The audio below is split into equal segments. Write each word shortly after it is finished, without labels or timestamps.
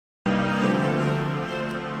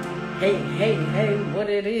Hey, what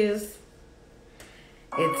it is?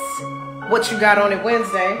 It's What You Got On It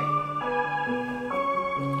Wednesday.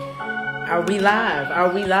 Are we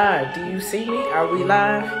live? Do you see me? Are we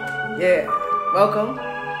live? Yeah.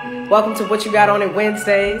 Welcome to What You Got On It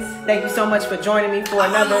Wednesdays. Thank you so much for joining me for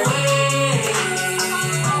another.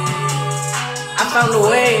 I found a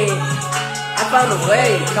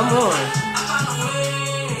way. Come on.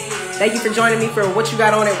 Thank you for joining me for What You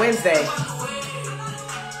Got On It Wednesday.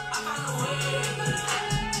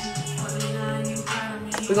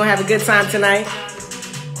 We're going to have a good time tonight.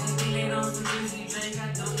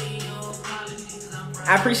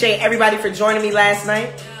 I appreciate everybody for joining me last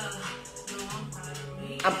night.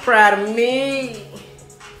 I'm proud of me.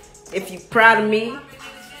 If you're proud of me,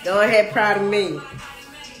 go ahead, proud of me.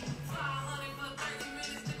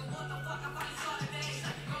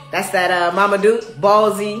 That's that Mama Duke,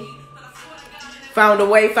 Ballsy. Found a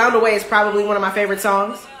Way. Found a Way is probably one of my favorite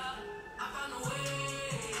songs.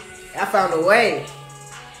 I found a way.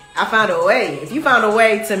 If you found a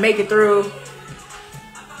way to make it through,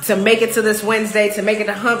 to make it to this Wednesday, to make it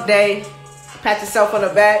to hump day, pat yourself on the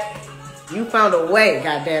back. You found a way,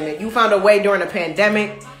 goddammit. You found a way during the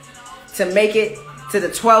pandemic to make it to the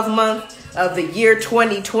 12th month of the year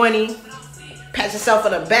 2020. Pat yourself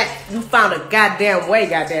on the back. You found a goddamn way,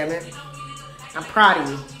 goddammit. I'm proud of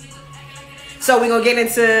you. So we're going to get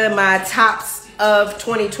into my tops of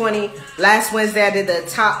 2020. Last Wednesday, I did the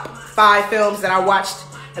top 5 films that I watched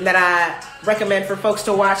and that I recommend for folks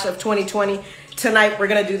to watch of 2020. Tonight, we're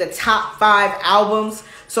going to do the top 5 albums.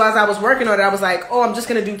 So as I was working on it, I was like, oh, I'm just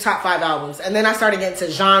going to do top 5 albums. And then I started getting to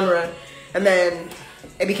genre, and then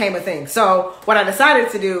it became a thing. So what I decided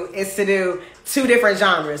to do is to do 2 different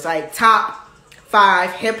genres, like top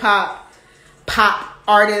 5 hip-hop, pop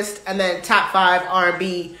artists, and then top 5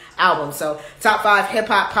 R&B albums. So top 5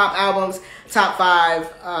 hip-hop, pop albums, top 5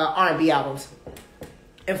 R&B albums.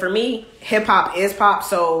 And for me, hip-hop is pop,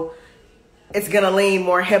 so it's going to lean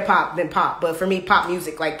more hip-hop than pop. But for me, pop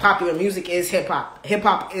music, like popular music, is hip-hop.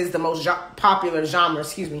 Hip-hop is the most popular genre,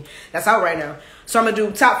 that's out right now. So I'm going to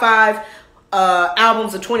do top 5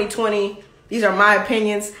 albums of 2020. These are my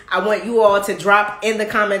opinions. I want you all to drop in the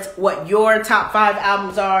comments what your top 5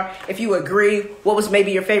 albums are. If you agree, what was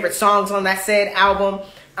maybe your favorite songs on that said album.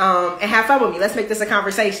 And have fun with me. Let's make this a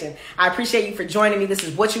conversation. I appreciate you for joining me. This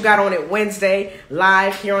is What You Got On It Wednesday,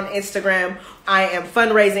 live here on Instagram. I am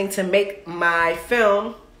fundraising to make my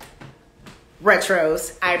film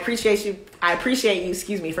retros. I appreciate you,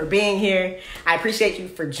 for being here. I appreciate you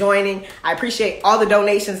for joining. I appreciate all the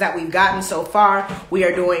donations that we've gotten so far. We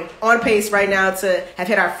are doing on pace right now to have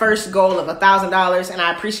hit our first goal of $1,000, and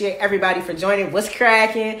I appreciate everybody for joining. What's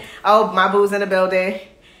cracking? Oh, my boo's in the building.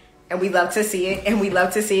 And we love to see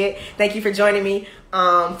it. Thank you for joining me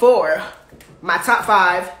for my top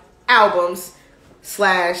 5 albums /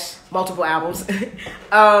 multiple albums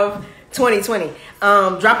of 2020.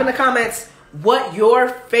 Drop in the comments what your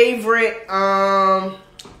favorite,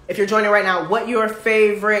 if you're joining right now, what your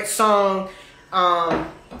favorite song,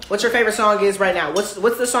 what your favorite song is right now. What's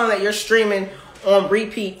the song that you're streaming on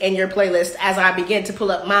repeat in your playlist as I begin to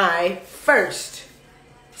pull up my first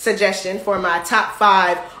suggestion for my top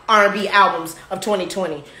 5 R&B albums of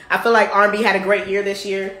 2020. I feel like R&B had a great year this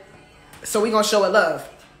year, so we're going to show it love.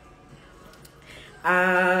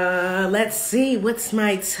 Let's see, what's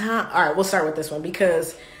my top? All right, we'll start with this one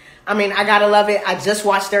because, I gotta love it. I just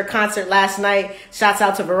watched their concert last night. Shouts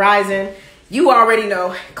out to Verizon. You already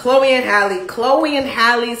know, Chloe and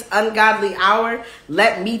Halle's Ungodly Hour.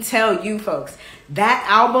 Let me tell you folks, that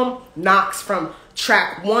album knocks from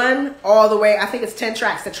track 1 all the way, I think it's 10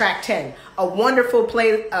 tracks to track 10. A wonderful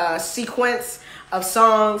play sequence of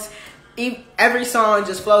songs. Every song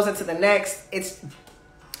just flows into the next.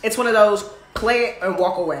 It's one of those play it and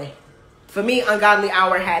walk away. For me, Ungodly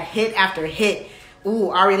Hour had hit after hit. Ooh,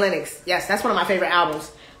 Ari Lennox. Yes, that's one of my favorite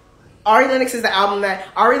albums. Ari Lennox is the album that...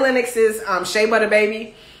 Ari Lennox is Shea Butter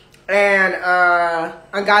Baby and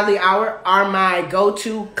Ungodly Hour are my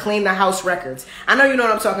go-to clean the house records. I know you know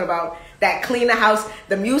what I'm talking about. That clean the house,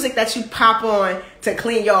 the music that you pop on to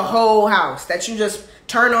clean your whole house, that you just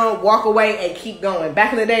turn on, walk away, and keep going.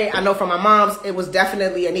 Back in the day, I know from my mom's, it was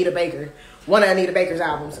definitely Anita Baker. One of Anita Baker's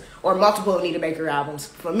albums, or multiple Anita Baker albums.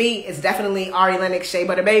 For me, it's definitely Ari Lennox, Shea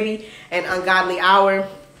Butter Baby, and Ungodly Hour.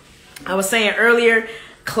 I was saying earlier,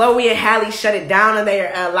 Chloe and Halle shut it down in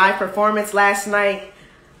their live performance last night.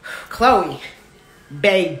 Chloe,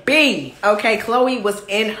 baby. Okay, Chloe was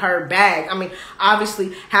in her bag.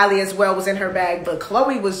 Obviously, Halle as well was in her bag, but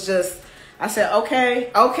Chloe was just, I said, okay,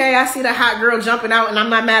 I see the hot girl jumping out and I'm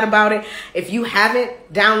not mad about it. If you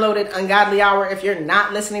haven't downloaded Ungodly Hour, if you're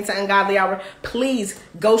not listening to Ungodly Hour, please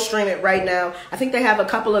go stream it right now. I think they have a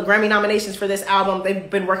couple of Grammy nominations for this album. They've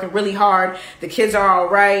been working really hard. The Kids Are All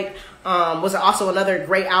Right was also another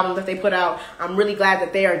great album that they put out. I'm really glad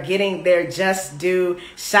that they are getting their just due.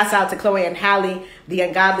 Shouts out to Chloe and Halle. The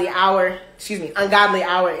Ungodly Hour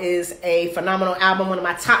is a phenomenal album. One of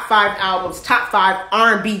my top 5 albums, top 5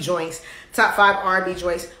 R&B joints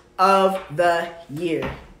of the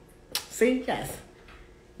year. See, yes.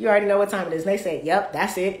 You already know what time it is. They say, yep,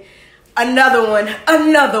 that's it. Another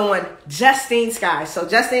one, Justine Skye. So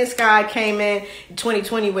Justine Skye came in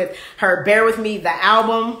 2020 with her Bear With Me, the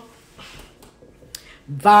album.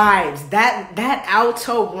 Vibes. That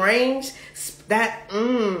alto range,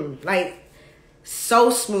 like so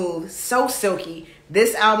smooth, so silky.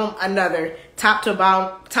 This album, another top to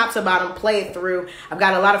bottom, play it through. I've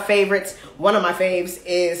got a lot of favorites. One of my faves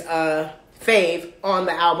is Fave on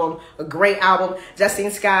the album. A great album.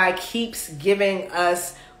 Justine Skye keeps giving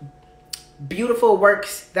us beautiful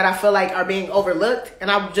works that I feel like are being overlooked, and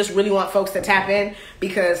I just really want folks to tap in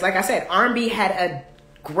because, like I said, R&B had a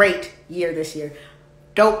great year this year.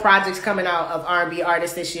 Dope projects coming out of R&B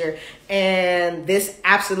artists this year, and this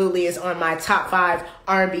absolutely is on my top 5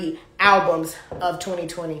 R&B albums of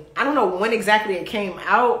 2020. I don't know when exactly it came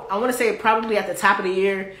out. I want to say probably at the top of the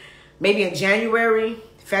year, maybe in January,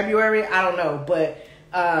 February, I don't know,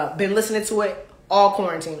 but been listening to it all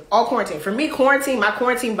quarantine. For me, my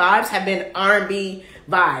quarantine vibes have been R&B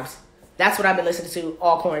vibes. That's what I've been listening to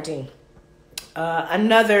all quarantine.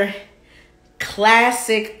 Another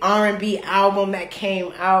classic R&B album that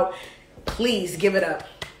came out. Please give it up.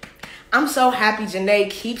 I'm so happy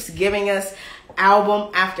Jhené keeps giving us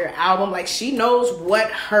album after album. Like, she knows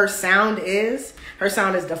what her sound is. Her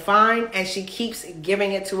sound is defined, and she keeps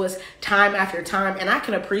giving it to us time after time, and I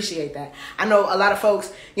can appreciate that. I know a lot of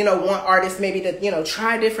folks, want artists maybe to,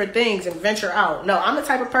 try different things and venture out. No, I'm the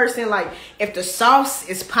type of person, like, if the sauce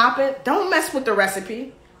is popping, don't mess with the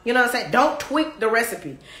recipe. You know what I'm saying? Don't tweak the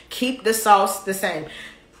recipe. Keep the sauce the same.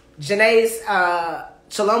 Jhené's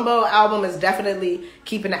Chilombo album is definitely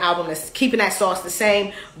keeping that sauce the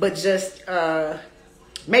same, but just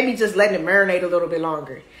maybe just letting it marinate a little bit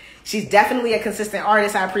longer. She's definitely a consistent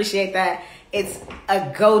artist. I appreciate that. It's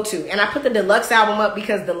a go-to. And I put the deluxe album up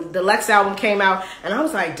because the deluxe album came out, and I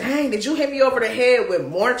was like, dang, did you hit me over the head with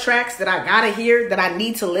more tracks that I gotta hear, that I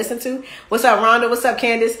need to listen to? What's up, Rhonda? What's up,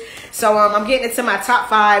 Candace? So I'm getting into my top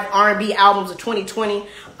 5 R&B albums of 2020.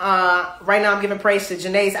 Right now I'm giving praise to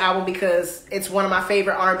Jhené's album because it's one of my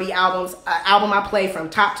favorite R&B albums. Album I play from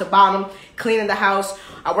top to bottom, cleaning the house.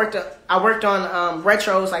 I worked on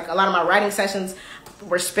retros, like a lot of my writing sessions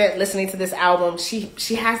were spent listening to this album.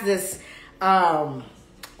 She has this tone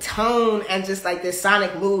and just like this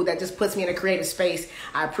sonic mood that just puts me in a creative space.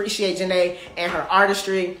 I appreciate Jhené and her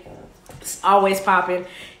artistry. It's always popping.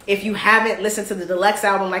 If you haven't listened to the deluxe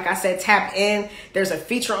album, like I said, tap in. There's a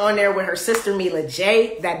feature on there with her sister Mila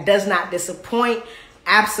J that does not disappoint.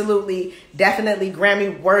 Absolutely, definitely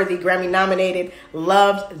Grammy worthy, Grammy nominated.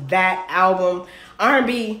 Loved that album.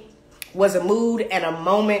 R&B was a mood and a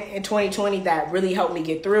moment in 2020 that really helped me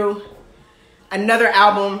get through. Another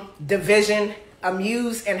album, Division,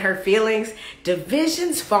 Amuse and Her Feelings.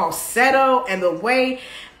 Division's falsetto and the way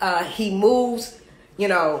he moves,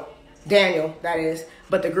 Daniel, that is,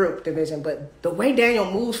 but the group Division, but the way Daniel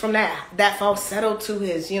moves from that falsetto to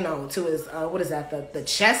his, what is that, the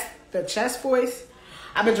chest voice.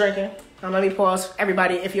 I've been drinking. Let me pause.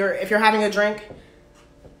 Everybody, if you're having a drink,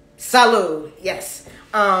 salud. Yes.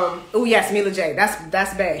 Yes, Mila J.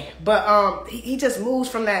 That's bae. But he just moves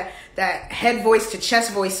from that head voice to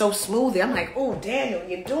chest voice so smoothly. I'm like, oh, Daniel,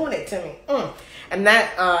 you're doing it to me. And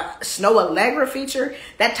that Snow Allegra feature,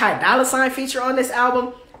 that Ty Dolla $ign feature on this album,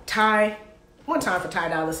 one time for Ty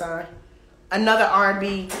Dolla $ign. Another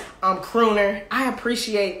R&B crooner. I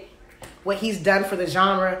appreciate what he's done for the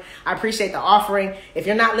genre. I appreciate the offering. If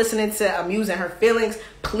you're not listening to Amuse and Her Feelings,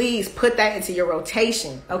 please put that into your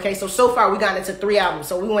rotation. Okay, so far we got into 3 albums.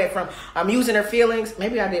 So we went from Amuse and Her Feelings.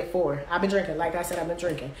 Maybe I did 4. I've been drinking. Like I said, I've been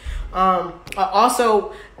drinking.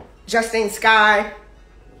 Also, Justine Skye,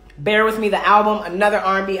 Bear With Me, the album. Another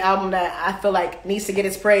R&B album that I feel like needs to get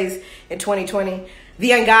its praise in 2020.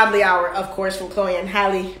 The Ungodly Hour, of course, from Chloe and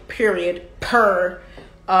Halle, period, per.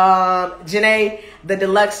 Jhené, the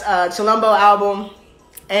deluxe Chilombo album.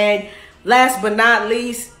 And last but not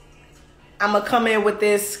least, I'm gonna come in with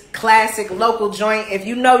this classic local joint. If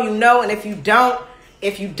you know, you know, and if you don't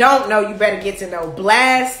know, you better get to know.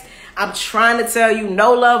 Blast. I'm trying to tell you,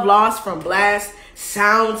 No Love Lost from Blast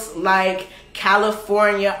sounds like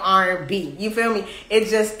California R&B. You feel me?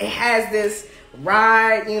 It has this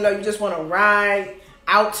ride, you just want to ride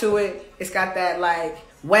out to it. It's got that like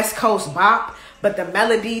West Coast bop, but the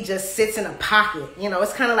melody just sits in a pocket.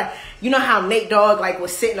 It's kind of like, how Nate Dogg like would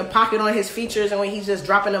sit in a pocket on his features, and when he's just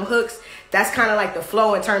dropping them hooks, that's kind of like the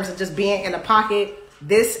flow in terms of just being in a pocket.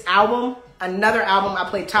 This album, another album I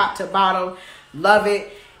play top to bottom, love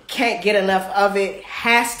it. Can't get enough of it.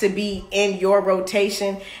 Has to be in your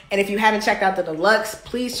rotation. And if you haven't checked out the deluxe,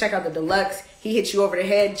 please check out the deluxe. He hit you over the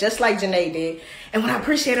head just like Janae did. And what I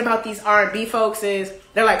appreciate about these R&B folks is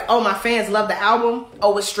they're like, oh, my fans love the album.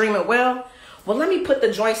 Oh, it's streaming well. Well, let me put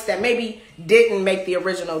the joints that maybe didn't make the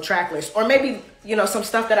original track list, or maybe, some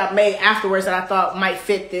stuff that I made afterwards that I thought might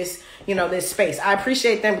fit this, this space. I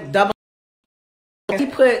appreciate them double. He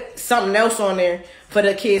put something else on there for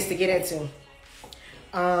the kids to get into.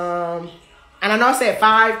 And I know I said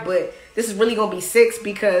 5, but this is really going to be 6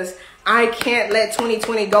 because I can't let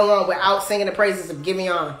 2020 go on without singing the praises of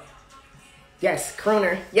Giveon. Yes,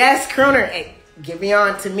 crooner. Yes, crooner. Hey,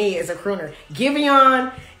 Giveon to me is a crooner.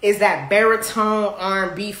 Giveon is that baritone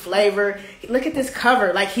R&B flavor. Look at this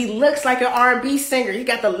cover. Like, he looks like an R&B singer. He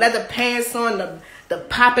got the leather pants on, the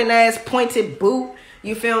popping ass pointed boot.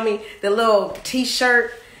 You feel me? The little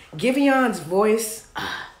t-shirt. Giveon's voice,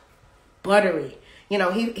 buttery.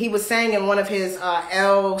 He was saying in one of his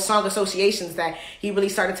L Song Associations that he really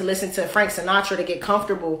started to listen to Frank Sinatra to get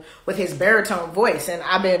comfortable with his baritone voice, and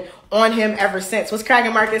I've been on him ever since. What's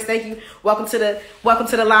cracking, Marcus? Thank you. Welcome to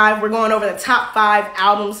the live. We're going over the top 5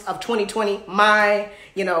 albums of 2020. My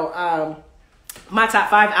top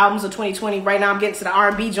 5 albums of 2020. Right now I'm getting to the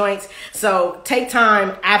R&B joints. So Take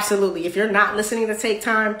Time, absolutely. If you're not listening to Take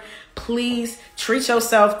Time, please treat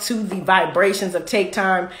yourself to the vibrations of Take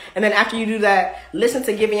Time. And then after you do that, listen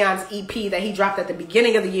to Giveon's EP that he dropped at the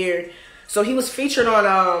beginning of the year. So he was featured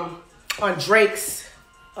on Drake's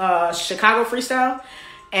Chicago Freestyle.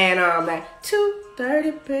 And that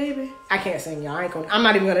 2:30, baby. I can't sing, y'all. I'm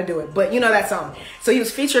not even gonna do it. But you know that song. So he was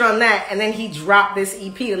featured on that, and then he dropped this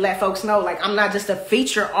EP to let folks know, like, I'm not just a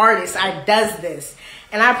feature artist. I does this.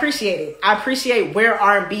 And I appreciate it. I appreciate where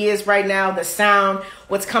R&B is right now, the sound,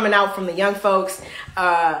 what's coming out from the young folks.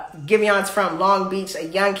 Giveon's from Long Beach, a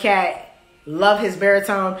young cat. Love his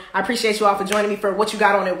baritone. I appreciate you all for joining me for What You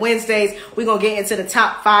Got On It Wednesdays. We're going to get into the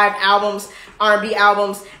top 5 albums, R&B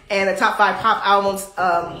albums, and the top 5 pop albums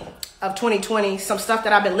of 2020. Some stuff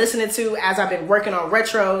that I've been listening to as I've been working on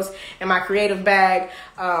retros in my creative bag,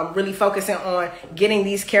 really focusing on getting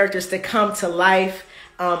these characters to come to life.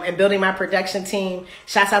 And building my production team.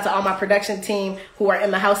 Shouts out to all my production team who are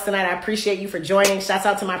in the house tonight. I appreciate you for joining. Shouts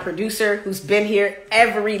out to my producer who's been here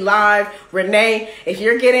every live, Renee. If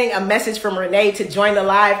you're getting a message from Renee to join the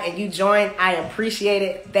live and you join, I appreciate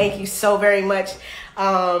it. Thank you so very much.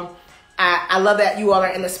 I love that you all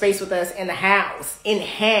are in the space with us in the house.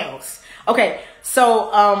 Okay,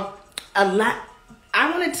 so I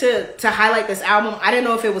wanted to highlight this album. I didn't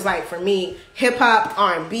know if it was like, for me, hip hop,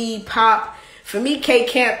 R&B, pop. For me, K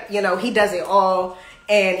Camp, he does it all,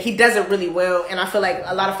 and he does it really well. And I feel like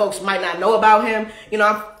a lot of folks might not know about him.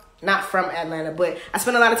 I'm not from Atlanta, but I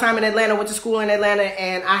spent a lot of time in Atlanta, went to school in Atlanta,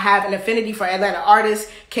 and I have an affinity for Atlanta artists.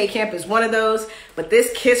 K Camp is one of those. But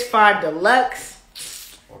this Kiss 5 Deluxe,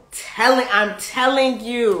 I'm telling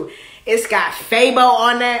you, it's got Fabo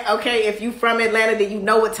on that. Okay, if you from Atlanta, then you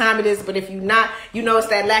know what time it is. But if you not, it's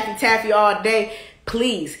that Laffy Taffy all day.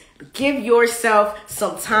 Please give yourself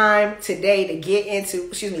some time tonight to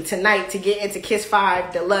get into Kiss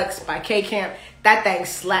 5 Deluxe by K Camp. That thing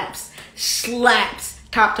slaps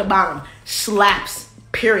top to bottom, slaps,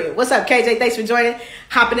 period. What's up, KJ? Thanks for joining,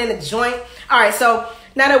 hopping in the joint. All right, so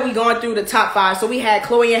now that we going through the top 5, so we had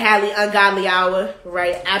Chloe and Halle, Ungodly Hour,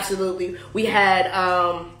 right? Absolutely. We had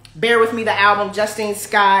Bear With Me, the album, Justine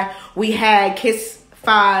Skye. We had Kiss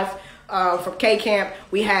 5 from K Camp.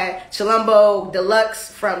 We had Chilumbo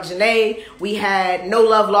Deluxe from Janae. We had No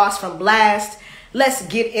Love Lost from Blast. Let's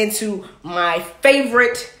get into my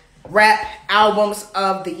favorite rap albums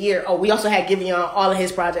of the year. Oh, we also had Giveon, all of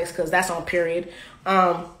his projects, because that's on period.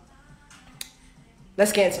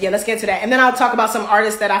 Let's get into that. And then I'll talk about some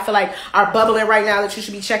artists that I feel like are bubbling right now that you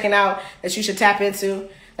should be checking out, that you should tap into.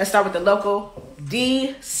 Let's start with the local.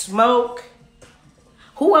 D Smoke.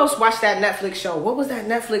 Who else watched that Netflix show? What was that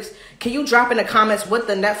Netflix? Can you drop in the comments what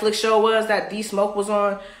the Netflix show was that D Smoke was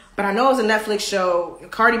on? But I know it was a Netflix show.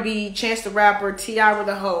 Cardi B, Chance the Rapper, T.I. were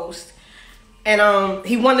the host. And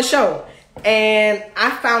he won the show. And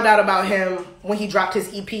I found out about him when he dropped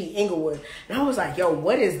his EP, Inglewood. And I was like, yo,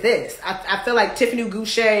 what is this? I feel like Tiffany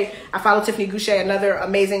Goucher. I follow Tiffany Goucher, another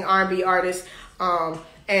amazing R&B artist. And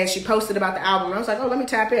and she posted about the album. And I was like, oh, let me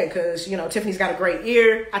tap in because, you know, Tiffany's got a great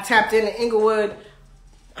ear. I tapped in Inglewood.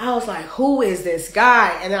 I was like, who is this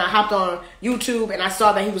guy? And then I hopped on YouTube and I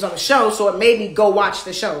saw that he was on the show, so it made me go watch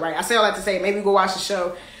the show, right? I say all that to say, maybe go watch the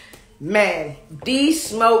show. Man, D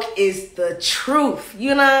Smoke is the truth.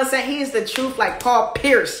 You know what I'm saying? He is the truth like Paul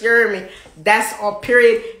Pierce. You heard me? That's all,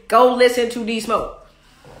 period. Go listen to D Smoke.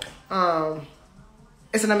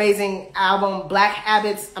 It's an amazing album. Black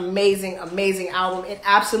Habits, amazing, amazing album. It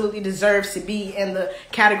absolutely deserves to be in the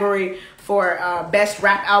category for best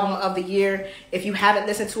rap album of the year. If you haven't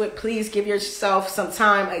listened to it, please give yourself some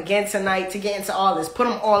time again tonight to get into all this. Put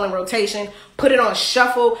them all in rotation. Put it on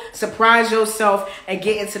shuffle. Surprise yourself and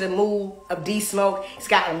get into the mood of D Smoke. He's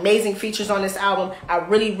got amazing features on this album. I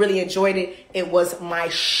really, really enjoyed it. It was my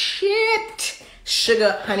shit.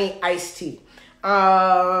 Sugar Honey Iced Tea.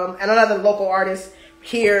 And another local artist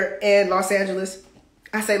here in Los Angeles.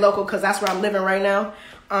 I say local because that's where I'm living right now.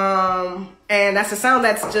 And that's a sound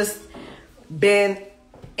that's just been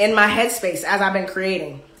in my headspace as I've been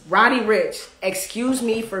creating. Roddy Ricch, excuse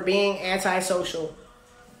me for being antisocial.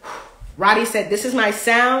 Roddy said, this is my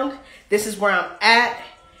sound, this is where I'm at,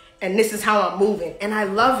 and this is how I'm moving. And I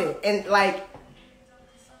love it. And like,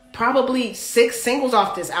 probably 6 singles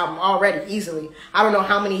off this album already, easily. I don't know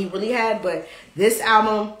how many he really had, but this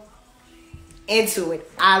album, into it.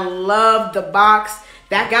 I love the box.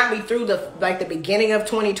 That got me through the beginning of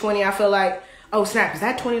 2020. I feel like, oh snap, is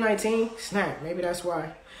that 2019? Snap, maybe that's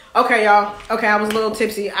why. Okay, y'all. Okay, I was a little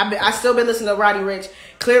tipsy. I still been listening to Roddy Ricch.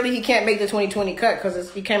 Clearly, he can't make the 2020 cut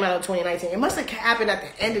because he came out in 2019. It must have happened at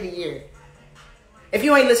the end of the year. If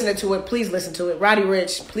you ain't listening to it, please listen to it. Roddy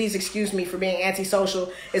Ricch, please excuse me for being antisocial,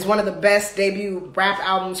 is one of the best debut rap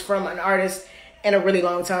albums from an artist in a really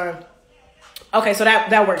long time. Okay, so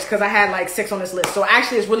that works because I had like 6 on this list. So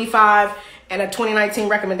actually it's really 5 and a 2019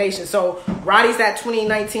 recommendation. So Roddy's that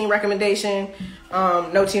 2019 recommendation.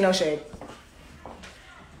 No tea, no shade.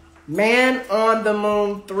 Man on the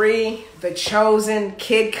Moon 3, The Chosen,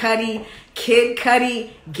 Kid Cudi. Kid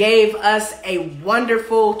Cudi gave us a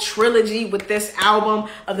wonderful trilogy with this album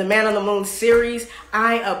of the Man on the Moon series.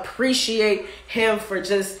 I appreciate him for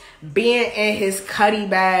just being in his Cudi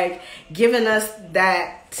bag, giving us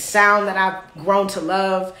that sound that I've grown to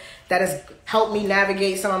love, that has helped me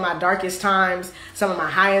navigate some of my darkest times, some of my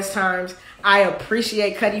highest times. I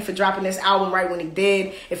appreciate Cudi for dropping this album right when he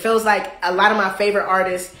did. It feels like a lot of my favorite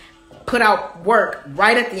artists put out work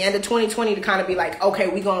right at the end of 2020 to kind of be like, okay,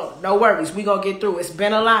 no worries, we gonna get through. It's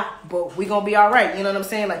been a lot, but we gonna be all right. You know what I'm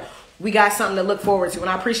saying? Like, we got something to look forward to, and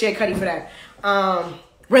I appreciate Cudi for that.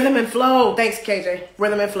 Rhythm and Flow. Thanks, KJ.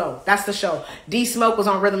 Rhythm and Flow. That's the show. D Smoke was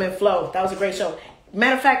on Rhythm and Flow. That was a great show.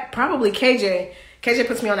 Matter of fact, probably KJ. KJ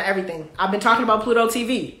puts me on everything. I've been talking about Pluto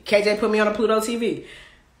TV. KJ put me on a Pluto TV.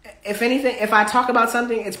 If anything, if I talk about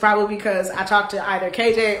something, it's probably because I talked to either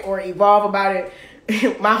KJ or Evolve about it.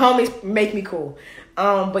 My homies make me cool.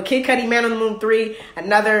 But Kid Cudi, Man on the Moon 3,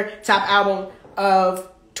 another top album of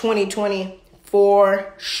 2020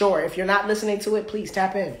 for sure. If you're not listening to it, please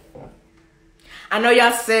tap in. I know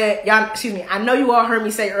I know you all heard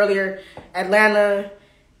me say earlier, Atlanta,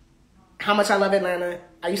 how much I love Atlanta.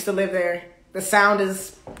 I used to live there. The sound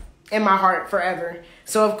is in my heart forever.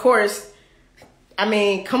 So of course, I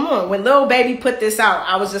mean, come on. When Lil Baby put this out,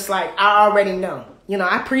 I was just like, I already know. You know,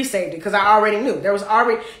 I pre-saved it because I already knew. There was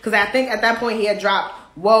already, because I think at that point he had dropped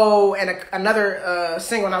Whoa and another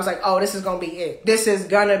single, and I was like, oh, this is going to be it. This is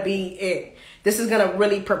going to be it. This is going to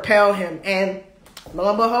really propel him. And lo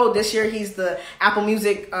and behold, this year he's the Apple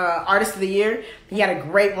Music Artist of the Year. He had a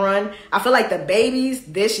great run. I feel like the babies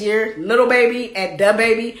this year, Lil Baby and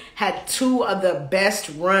DaBaby, had 2 of the best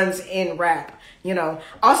runs in rap. You know,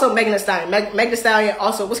 also Megan Thee Stallion. Megan Thee Stallion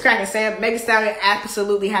also, what's cracking, Sam? Megan Thee Stallion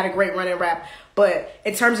absolutely had a great run in rap. But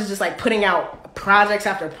in terms of just like putting out projects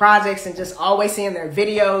after projects and just always seeing their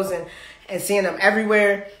videos and seeing them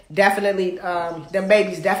everywhere, definitely, them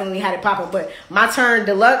babies definitely had it popping. But My Turn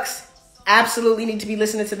Deluxe, absolutely need to be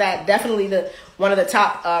listening to that. Definitely one of the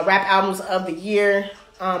top rap albums of the year,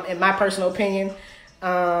 in my personal opinion.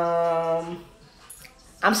 I'm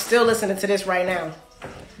still listening to this right now.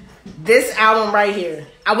 This album right here,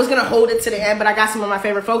 I was gonna hold it to the end, but I got some of my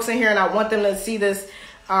favorite folks in here, and I want them to see this,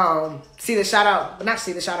 see this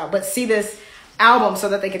album so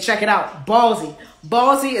that they can check it out. Ballsy.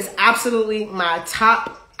 Ballsy is absolutely my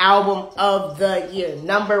top album of the year.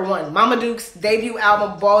 Number 1. Mama Duke's debut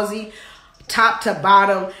album, Ballsy, top to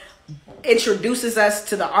bottom, introduces us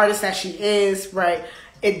to the artist that she is, right?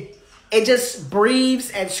 It just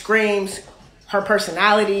breathes and screams her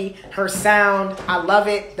personality, her sound. I love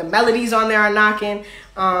it. The melodies on there are knocking.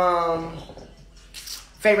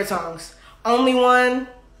 Favorite songs. Only One,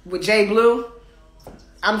 with Jay Blue.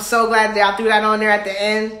 I'm so glad that I threw that on there at the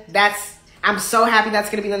end. I'm so happy that's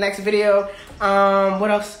gonna be the next video.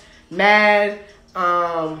 What else? Mad.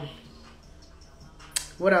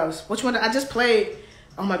 What else? Which one? I just played.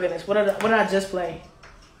 Oh my goodness. What did I just play?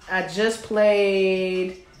 I just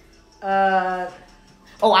played.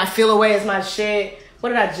 I Feel Away is my shit. What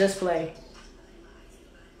did I just play?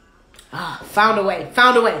 Found a Way.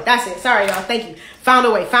 Found a Way. That's it. Sorry, y'all. Thank you. Found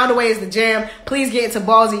a Way. Found a Way is the jam. Please get into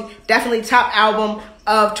Ballsy. Definitely top album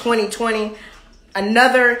of 2020.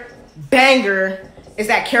 Another banger is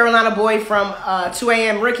that Carolina Boy from 2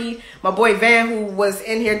 a.m. Ricky. My boy Van, who was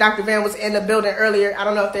in here. Dr. Van was in the building earlier. I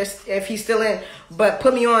don't know if he's still in, but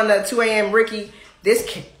put me on the 2 a.m. Ricky.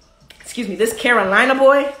 This Carolina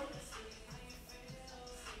Boy.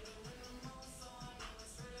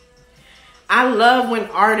 I love when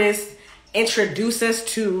artists introduce us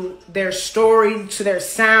to their story, to their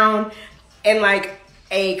sound, and like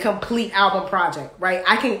a complete album project, right?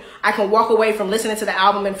 I can walk away from listening to the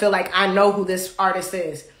album and feel like I know who this artist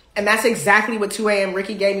is. And that's exactly what 2 a.m.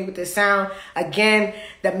 Ricky gave me with this sound. Again,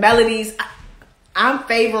 the melodies, I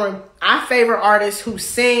favor artists who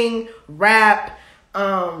sing, rap.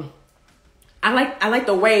 I like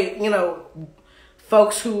the way,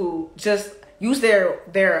 folks who just use their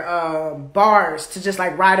bars to just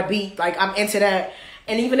like ride a beat. Like I'm into that.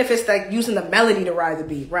 And even if it's like using the melody to ride the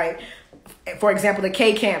beat, right? For example, the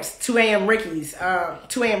K Camps, 2 a.m. Ricky's,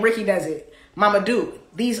 2 a.m. Ricky does it, Mama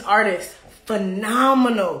Duke. These artists,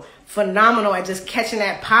 phenomenal at just catching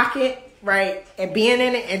that pocket, right? And being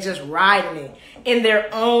in it and just riding it in their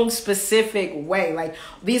own specific way. Like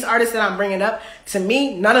these artists that I'm bringing up, to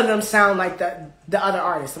me, none of them sound like the other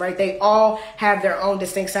artists, right? They all have their own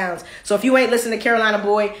distinct sounds. So if you ain't listening to Carolina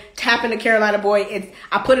Boy, tap into Carolina Boy.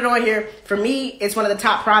 I put it on here. For me, it's one of the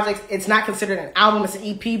top projects. It's not considered an album, it's an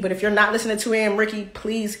EP. But if you're not listening to 2 a.m. Ricky,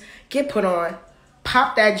 please get put on.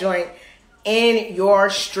 Pop that joint in your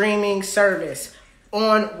streaming service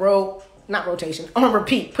on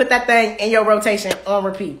repeat. Put that thing in your rotation on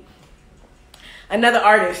repeat. Another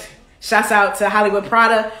artist, shouts out to Hollywood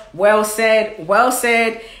Prada. Well Said. Well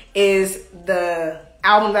Said is the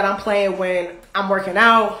album that I'm playing when I'm working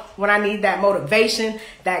out, when I need that motivation,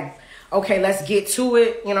 that, okay, let's get to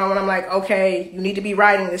it. When I'm like, okay, you need to be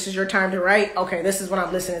writing. This is your time to write. Okay, this is what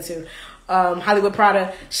I'm listening to. Hollywood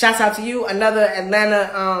Prada, shouts out to you. Another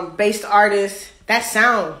Atlanta based artist. That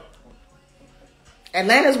sound.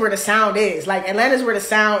 Atlanta's where the sound is. Like, Atlanta's where the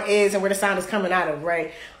sound is and where the sound is coming out of,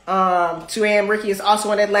 right? 2 a.m. Ricky is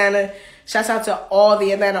also in Atlanta. Shouts out to all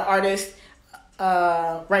the Atlanta artists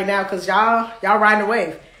right now, because y'all riding the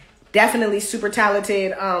wave. Definitely super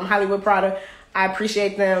talented. Hollywood Prada, I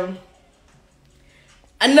appreciate them.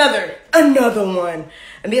 Another one.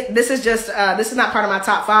 And this is not part of my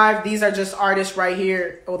top 5. These are just artists right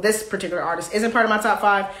here. Well, this particular artist isn't part of my top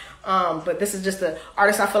 5. But this is just the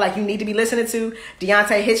artist I feel like you need to be listening to.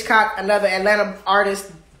 Deontay Hitchcock, another Atlanta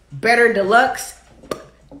artist. Better Deluxe.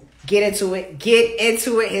 Get into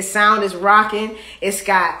it. His sound is rocking. It's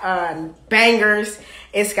got bangers.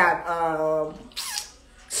 It's got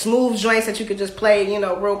smooth joints that you could just play,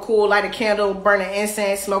 real cool. Light a candle, burn an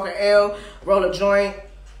incense, smoke an L, roll a joint,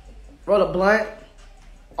 roll a blunt.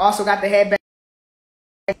 Also got the headband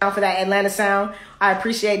for that Atlanta sound. I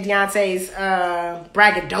appreciate Deontay's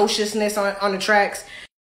braggadociousness on the tracks.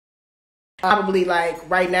 Probably like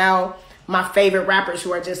right now, my favorite rappers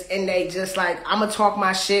who are just in they just like, I'm gonna talk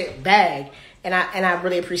my shit bag, and I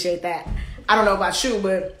really appreciate that. I don't know about you,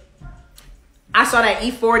 but I saw that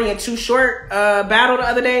E40 and Too Short battle the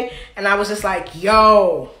other day, and I was just like,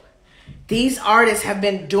 yo, these artists have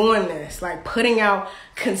been doing this, like putting out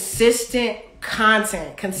consistent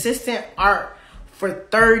content, consistent art for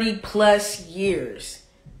 30 plus years.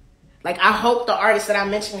 Like, I hope the artists that I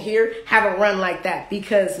mentioned here have a run like that,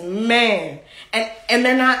 because man, and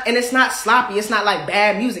they're not, and it's not sloppy. It's not like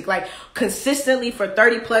bad music, like consistently for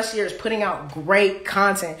 30 plus years putting out great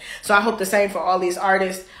content. So I hope the same for all these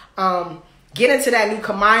artists. Get into that new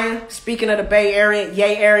Kamaya. Speaking of the Bay Area,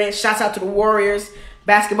 Yay area, shouts out to the Warriors.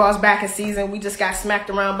 Basketball's back in season. We just got smacked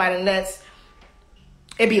around by the Nets.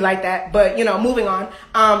 It'd be like that, but moving on.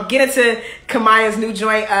 Get into Kamaya's new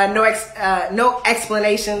joint, no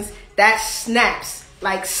explanations. That snaps,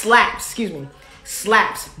 like slaps,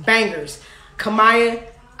 slaps, bangers. Kamaya,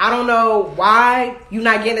 I don't know why you're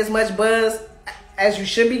not getting as much buzz as you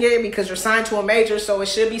should be getting, because you're signed to a major, so it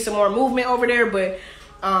should be some more movement over there, but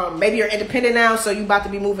maybe you're independent now, so you about to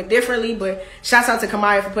be moving differently. But shouts out to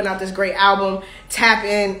Kamaya for putting out this great album. Tap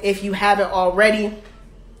in if you haven't already.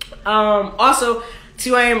 Also,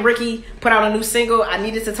 2AM Ricky put out a new single. I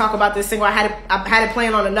needed to talk about this single. I had it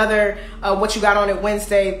playing on another What You Got On It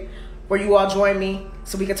Wednesday, where you all join me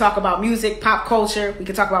so we can talk about music, pop culture. We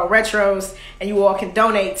can talk about retros, and you all can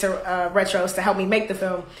donate to retros to help me make the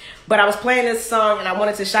film. But I was playing this song, and I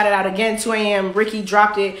wanted to shout it out again. 2AM Ricky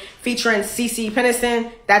dropped it featuring CeCe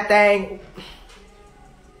Peniston. That thing,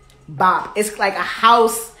 bop. It's like a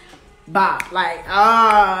house bop. Like,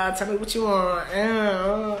 tell me what you want.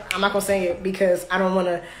 I'm not going to sing it because I don't want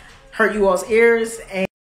to hurt you all's ears and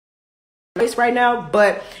right now,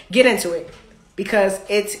 but get into it because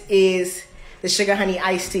it is the Sugar Honey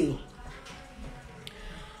Iced Tea.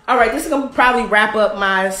 All right, this is going to probably wrap up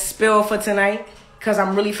my spill for tonight because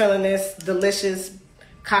I'm really feeling this delicious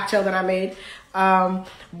cocktail that I made.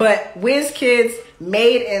 But WizKid's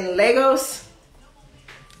Made in Lagos.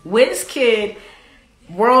 WizKid,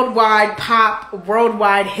 worldwide pop,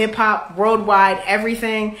 worldwide hip hop, worldwide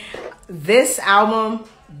everything. This album,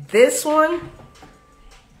 this one,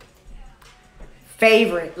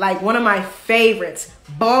 favorite, like one of my favorites.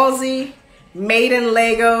 Ballsy, Made in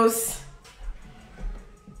Lagos.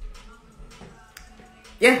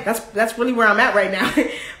 Yeah, that's really where I'm at right now.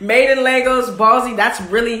 Made in Lagos, Ballsy, that's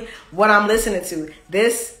really what I'm listening to.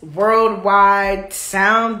 This worldwide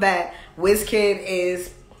sound that WizKid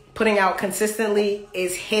is putting out consistently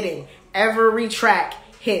is hitting. Every track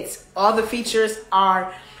hits. All the features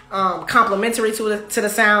are complementary to the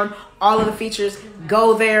sound. All of the features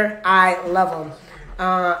go there. I love them.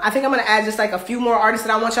 I think I'm going to add just like a few more artists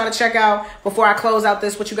that I want y'all to check out before I close out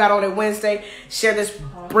this What You Got On It Wednesday. Share this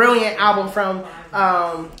brilliant album from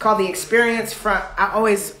called The Experience. From I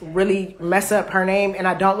always really mess up her name, and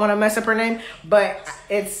I don't want to mess up her name, but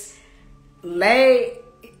it's Lay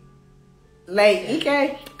Ike.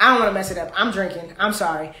 I don't want to mess it up. I'm drinking. I'm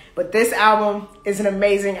sorry. But this album is an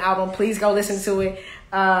amazing album. Please go listen to it.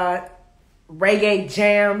 Reggae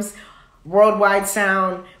jams, worldwide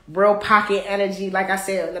sound, real pocket energy. Like I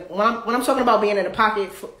said, when I'm talking about being in the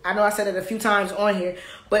pocket, I know I said it a few times on here,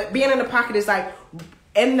 but being in the pocket is like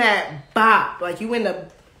in that bop. Like you in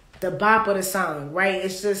the bop of the song, right?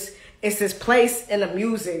 It's this place in the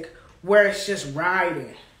music where it's just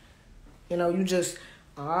riding. You know, you just...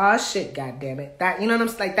 oh shit, god damn it. That, you know what I'm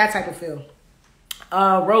saying? Like that type of feel.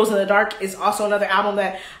 Rose in the Dark is also another album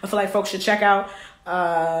that I feel like folks should check out.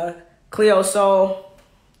 Cleo Soul.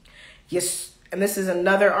 Yes, and this is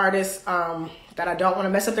another artist that I don't want to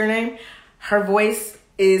mess up their name. Her voice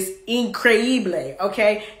is increíble,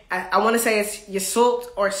 okay? I want to say it's Ysoult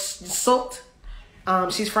or Ysoult.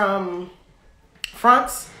 She's from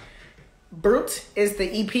France. Brut is the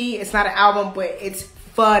EP. It's not an album, but it's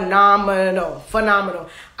phenomenal.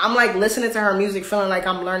 I'm like listening to her music feeling like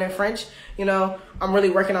I'm learning French. You know, I'm really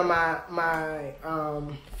working on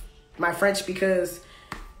my French because,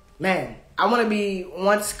 man, I want to be,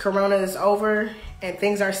 once Corona is over and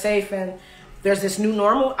things are safe and there's this new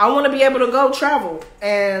normal, I want to be able to go travel.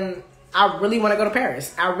 And I really want to go to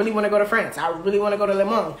Paris. I really want to go to France. I really want to go to Le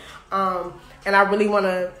Mans. And I really want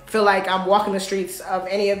to feel like I'm walking the streets of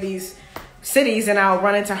any of these cities and I'll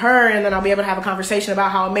run into her and then I'll be able to have a conversation about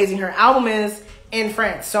how amazing her album is in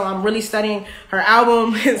France. So I'm really studying her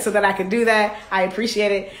album so that I can do that. I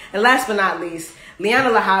appreciate it. And last but not least, Liana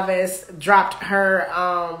La Havas dropped her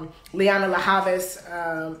Liana La Havas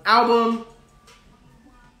album.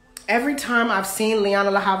 Every time I've seen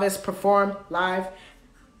Liana La Havas perform live,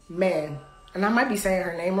 man, and I might be saying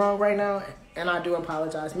her name wrong right now, and I do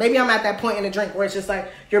apologize. Maybe I'm at that point in the drink where it's just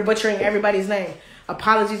like you're butchering everybody's name.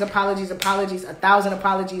 Apologies, 1,000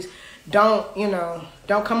 apologies. Don't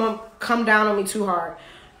come down on me too hard.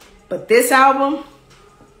 But this album,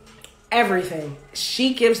 everything.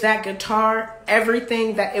 She gives that guitar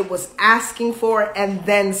everything that it was asking for and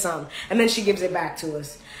then some. And then she gives it back to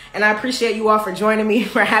us. And I appreciate you all for joining me,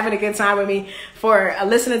 for having a good time with me, for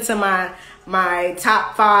listening to my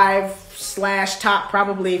top 5 / top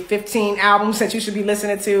probably 15 albums that you should be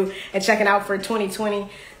listening to and checking out for 2020.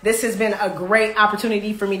 This has been a great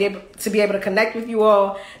opportunity for me to be able to connect with you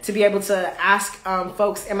all, to be able to ask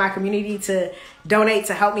folks in my community to donate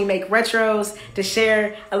to help me make retros, to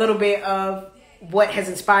share a little bit of what has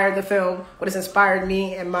inspired the film, what has inspired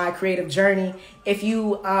me in my creative journey. If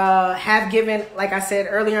you have given, like I said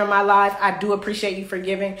earlier in my live, I do appreciate you for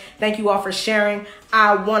giving. Thank you all for sharing.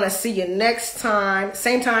 I want to see you next time,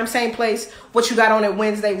 same place. What You Got On It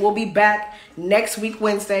Wednesday. We'll be back next week,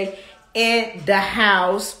 Wednesday, in the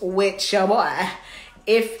house with your boy.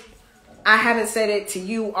 If I haven't said it to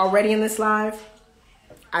you already in this live,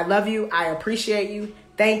 I love you. I appreciate you.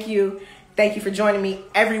 Thank you. Thank you for joining me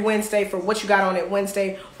every Wednesday for What You Got On It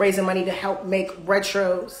Wednesday, raising money to help make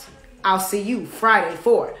retros I'll see you Friday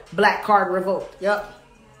for Black Card Revolt. Yep.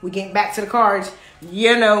 We getting back to the cards,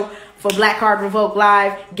 you know, for Black Card Revolt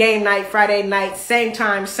Live, game night, Friday night, same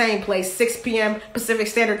time, same place, 6 p.m. Pacific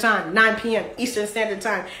Standard Time, 9 p.m. Eastern Standard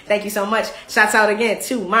Time. Thank you so much. Shouts out again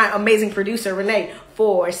to my amazing producer, Renee,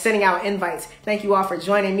 for sending out invites. Thank you all for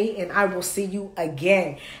joining me, and I will see you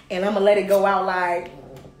again. And I'm going to let it go out like...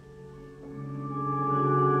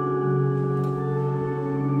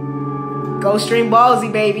 Go Stream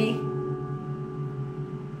Ballsy, baby.